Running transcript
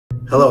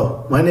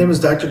Hello, my name is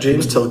Dr.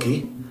 James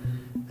Tylke,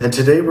 and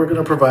today we're going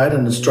to provide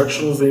an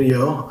instructional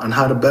video on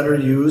how to better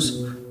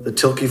use the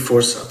Tylke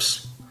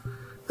Forceps.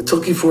 The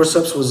Tylke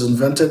Forceps was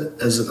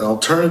invented as an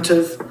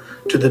alternative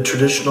to the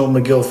traditional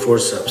Magill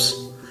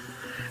forceps.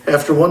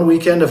 After one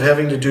weekend of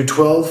having to do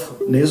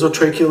 12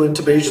 nasotracheal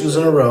intubations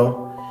in a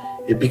row,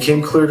 it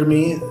became clear to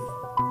me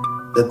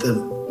that the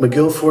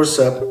Magill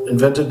forceps,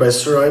 invented by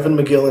Sir Ivan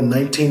Magill in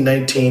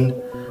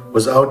 1919,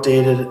 was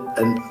outdated,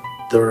 and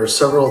there are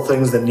several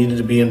things that needed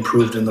to be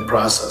improved in the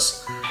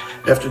process.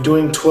 After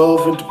doing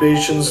 12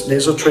 intubations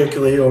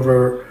nasotracheally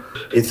over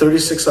a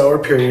 36-hour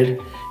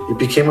period, it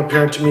became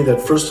apparent to me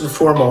that first and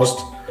foremost,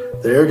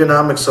 the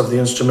ergonomics of the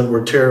instrument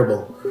were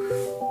terrible.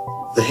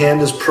 The hand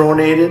is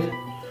pronated,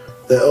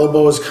 the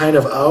elbow is kind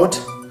of out,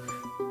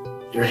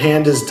 your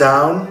hand is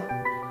down.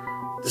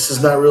 This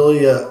is not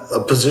really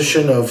a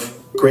position of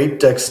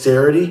great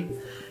dexterity,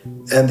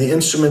 and the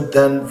instrument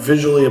then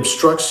visually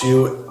obstructs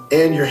you,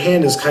 and your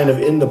hand is kind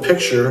of in the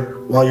picture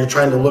while you're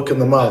trying to look in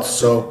the mouth.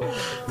 So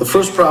the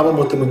first problem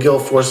with the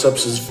Magill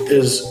forceps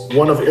is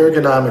one of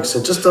ergonomics.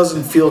 It just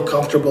doesn't feel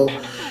comfortable,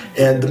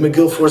 and the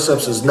Magill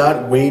forceps is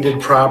not weighted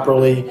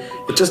properly.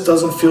 It just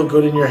doesn't feel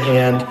good in your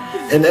hand,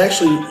 and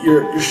actually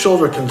your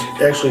shoulder can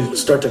actually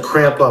start to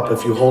cramp up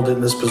if you hold it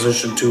in this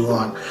position too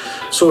long.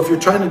 So if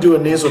you're trying to do a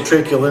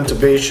nasotracheal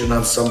intubation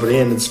on somebody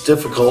and it's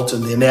difficult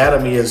and the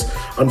anatomy is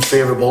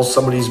unfavorable,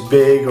 somebody's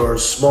big or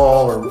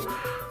small or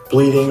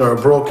bleeding or a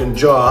broken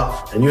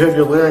jaw, and you have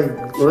your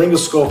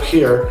laryngoscope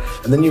here,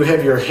 and then you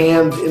have your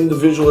hand in the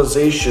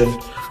visualization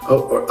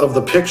of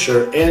the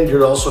picture, and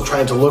you're also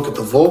trying to look at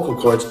the vocal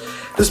cords,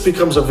 this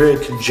becomes a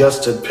very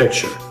congested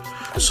picture.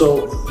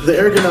 So the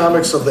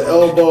ergonomics of the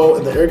elbow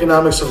and the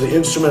ergonomics of the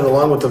instrument,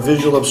 along with the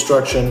visual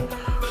obstruction,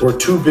 were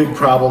two big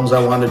problems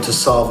I wanted to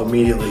solve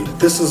immediately.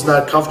 This is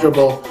not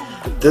comfortable,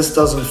 this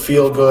doesn't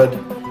feel good,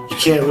 you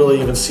can't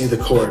really even see the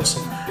cords.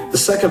 The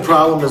second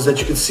problem is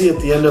that you can see at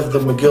the end of the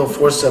Magill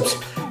forceps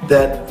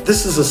that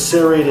this is a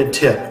serrated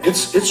tip.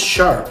 It's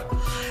sharp.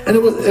 And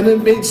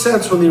it made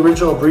sense when the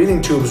original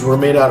breathing tubes were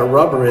made out of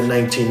rubber in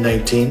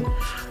 1919.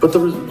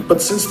 But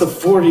since the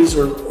 40s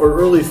or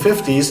early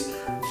 50s,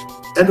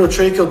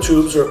 endotracheal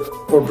tubes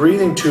or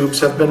breathing tubes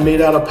have been made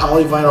out of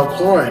polyvinyl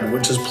chloride,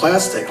 which is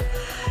plastic.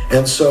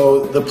 And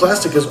so the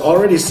plastic is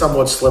already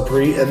somewhat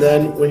slippery, and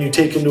then when you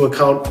take into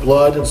account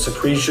blood and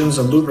secretions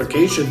and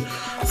lubrication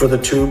for the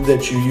tube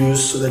that you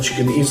use so that you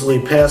can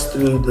easily pass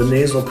through the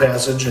nasal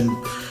passage and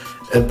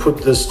put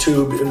this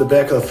tube in the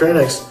back of the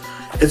pharynx,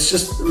 it's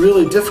just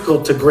really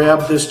difficult to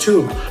grab this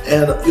tube.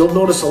 And you'll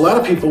notice a lot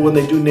of people, when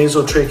they do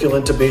nasotracheal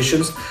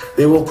intubations,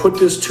 they will put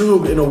this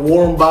tube in a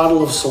warm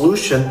bottle of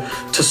solution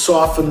to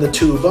soften the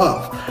tube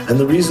up. And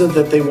the reason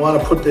that they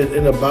want to put it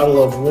in a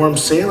bottle of warm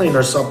saline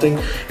or something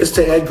is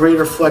to add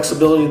greater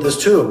flexibility to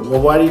this tube. Well,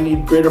 why do you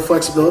need greater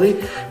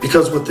flexibility?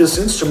 Because with this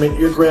instrument,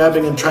 you're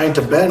grabbing and trying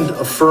to bend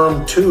a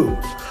firm tube.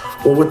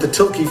 Well, with the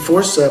Tylke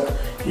forceps,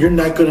 you're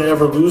not going to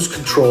ever lose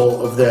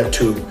control of that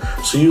tube.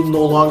 So you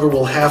no longer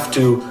will have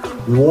to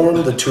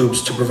warm the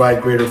tubes to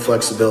provide greater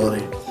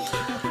flexibility.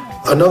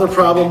 Another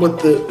problem with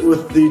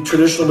the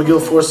traditional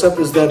Magill forceps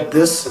is that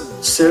this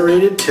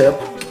serrated tip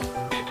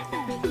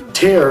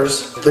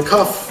tears the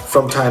cuff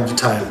from time to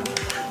time.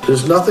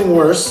 There's nothing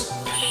worse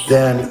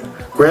than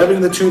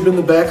grabbing the tube in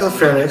the back of the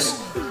pharynx,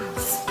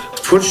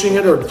 pushing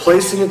it or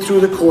placing it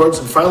through the cords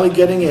and finally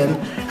getting in,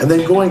 and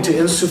then going to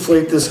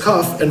insufflate this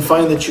cuff and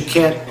find that you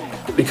can't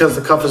because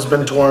the cuff has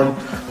been torn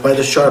by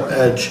the sharp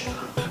edge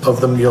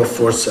of the Magill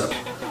forceps.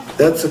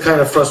 That's the kind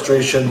of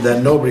frustration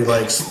that nobody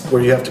likes,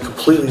 where you have to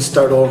completely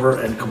start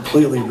over and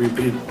completely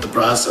repeat the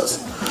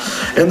process.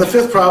 And the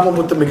fifth problem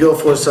with the Magill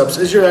forceps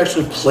is you're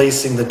actually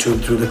placing the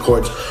tube through the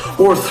cords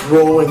or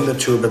throwing the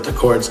tube at the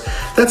cords.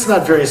 That's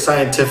not very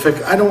scientific.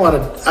 I don't want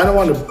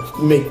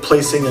to make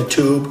placing a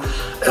tube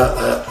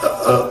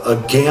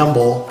a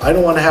gamble. I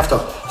don't want to have to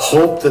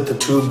hope that the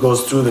tube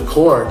goes through the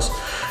cords.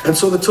 And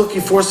so the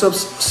Tylke forceps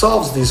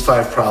solves these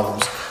 5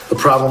 problems. The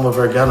problem of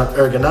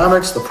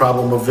ergonomics, the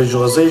problem of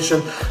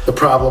visualization, the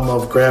problem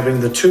of grabbing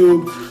the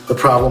tube, the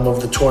problem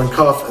of the torn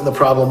cuff, and the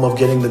problem of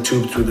getting the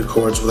tube through the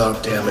cords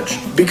without damage.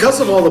 Because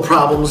of all the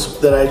problems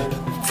that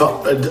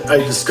I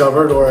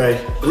discovered or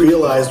I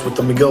realized with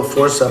the Magill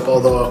forceps,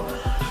 although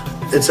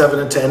it's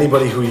evident to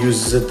anybody who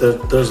uses it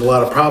that there's a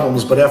lot of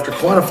problems, but after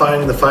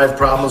quantifying the 5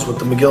 problems with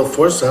the Magill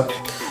forceps,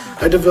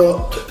 I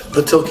developed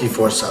the Tylke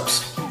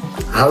forceps.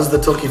 How does the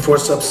Tylke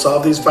forceps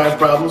solve these 5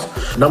 problems?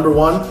 Number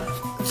 1,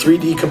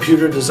 3D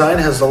computer design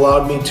has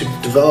allowed me to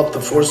develop the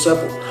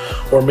forceps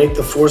or make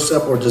the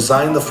forceps or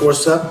design the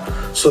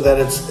forceps so that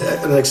it's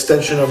an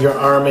extension of your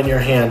arm and your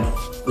hand,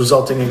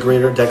 resulting in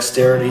greater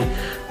dexterity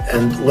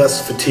and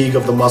less fatigue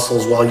of the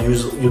muscles while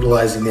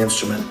utilizing the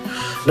instrument.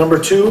 Number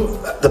 2,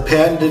 the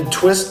patented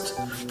twist,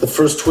 the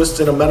first twist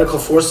in a medical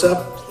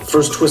forceps,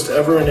 first twist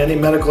ever in any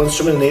medical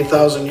instrument in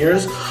 8,000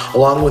 years,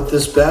 along with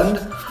this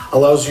bend,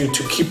 allows you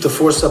to keep the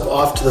forceps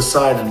off to the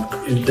side,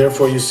 and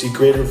therefore you see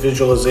greater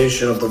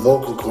visualization of the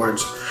vocal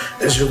cords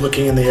as you're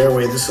looking in the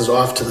airway. This is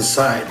off to the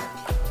side.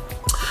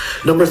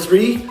 Number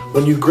 3,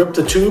 when you grip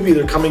the tube,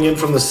 either coming in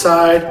from the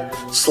side,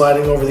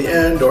 sliding over the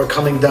end, or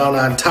coming down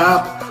on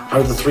top,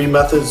 are the 3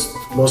 methods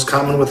most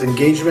common with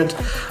engagement.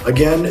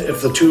 Again,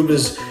 if the tube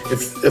is,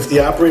 if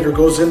the operator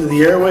goes into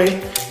the airway,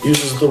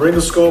 uses the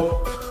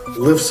laryngoscope,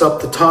 lifts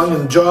up the tongue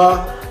and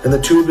jaw, and the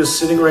tube is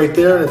sitting right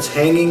there and it's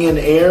hanging in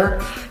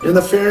air in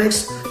the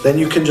pharynx, then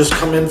you can just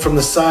come in from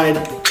the side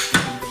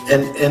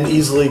and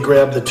easily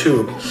grab the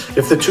tube.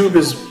 If the tube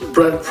is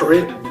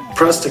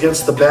pressed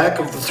against the back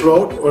of the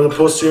throat or the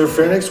posterior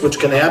pharynx, which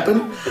can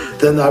happen,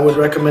 then I would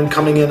recommend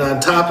coming in on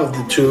top of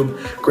the tube,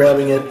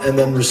 grabbing it, and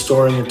then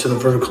restoring it to the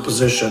vertical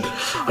position.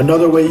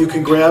 Another way you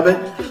can grab it,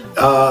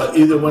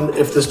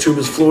 if this tube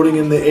is floating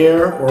in the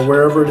air or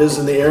wherever it is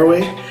in the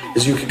airway,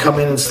 is you can come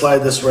in and slide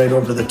this right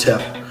over the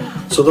tip.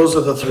 So those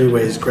are the 3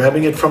 ways: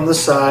 grabbing it from the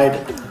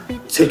side,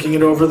 taking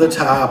it over the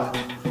top,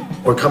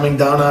 or coming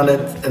down on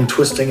it and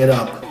twisting it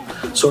up.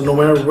 So no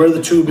matter where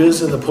the tube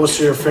is in the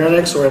posterior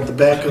pharynx or at the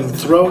back of the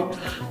throat,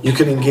 you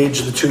can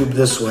engage the tube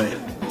this way.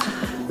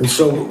 And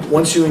so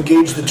once you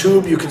engage the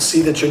tube, you can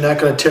see that you're not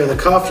going to tear the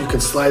cuff. You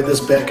can slide this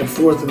back and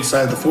forth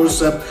inside the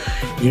forceps.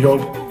 You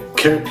don't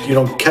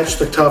catch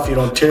the cuff, you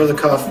don't tear the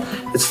cuff,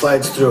 it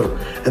slides through.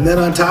 And then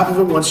on top of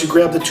it, once you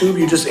grab the tube,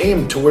 you just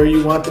aim to where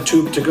you want the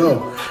tube to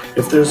go.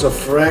 If there's a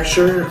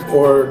fracture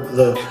or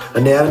the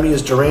anatomy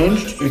is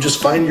deranged, you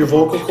just find your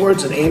vocal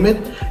cords and aim it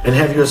and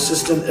have your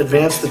assistant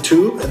advance the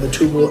tube, and the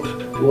tube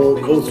will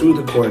go through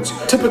the cords.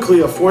 Typically,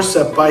 a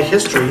forceps by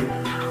history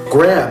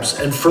grabs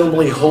and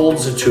firmly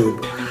holds the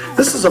tube.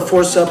 This is a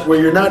forceps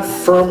where you're not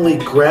firmly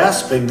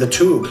grasping the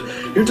tube.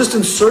 You're just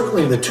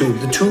encircling the tube.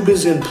 The tube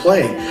is in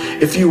play.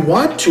 If you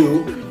want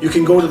to, you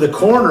can go to the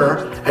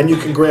corner and you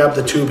can grab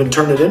the tube and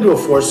turn it into a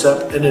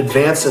forceps and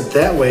advance it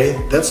that way.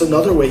 That's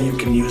another way you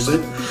can use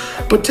it.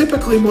 But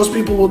typically, most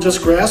people will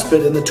just grasp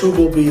it and the tube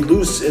will be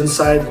loose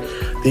inside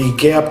the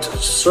gapped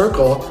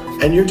circle,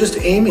 and you're just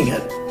aiming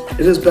it.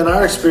 It has been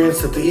our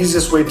experience that the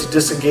easiest way to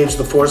disengage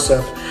the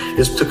forceps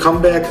is to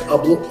come back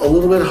up a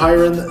little bit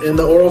higher in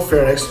the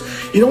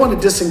oropharynx. You don't want to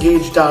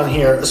disengage down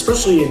here,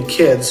 especially in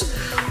kids.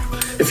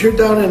 If you're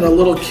down in a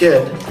little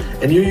kid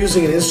and you're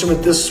using an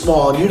instrument this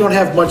small and you don't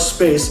have much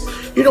space,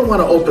 you don't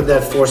want to open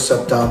that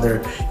forceps down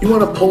there. You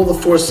want to pull the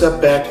forceps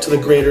back to the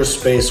greater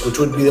space, which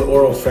would be the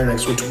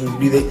oropharynx,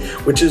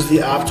 which is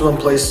the optimum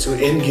place to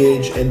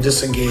engage and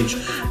disengage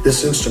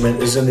this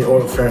instrument, is in the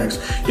oropharynx.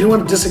 You don't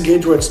want to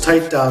disengage where it's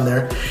tight down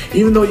there,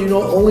 even though you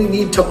only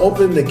need to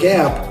open the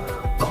gap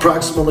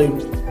approximately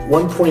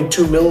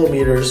 1.2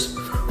 millimeters,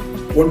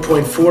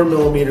 1.4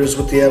 millimeters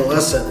with the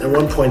adolescent and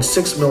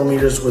 1.6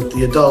 millimeters with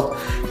the adult.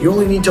 You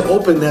only need to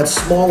open that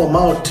small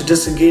amount to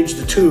disengage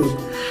the tube.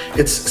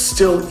 It's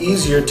still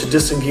easier to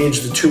disengage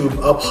the tube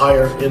up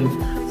higher in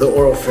the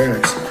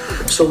oropharynx.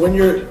 So when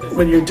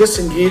you're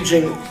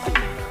disengaging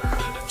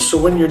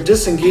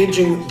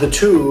the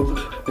tube,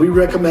 we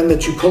recommend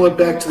that you pull it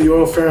back to the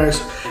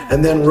oropharynx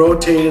and then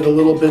rotate it a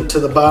little bit to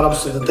the bottom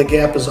so that the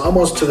gap is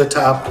almost to the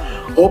top,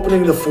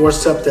 opening the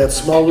forceps, that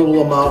small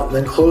little amount, and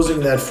then closing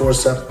that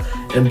forceps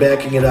and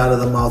backing it out of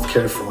the mouth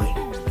carefully.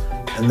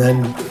 And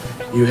then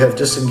you have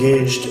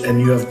disengaged and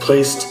you have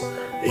placed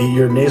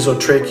your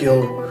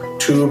nasotracheal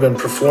tube and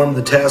performed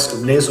the task of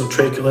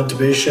nasotracheal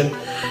intubation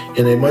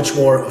in a much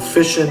more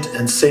efficient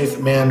and safe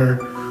manner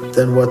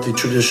than what the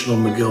traditional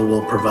Magill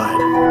will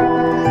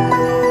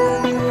provide.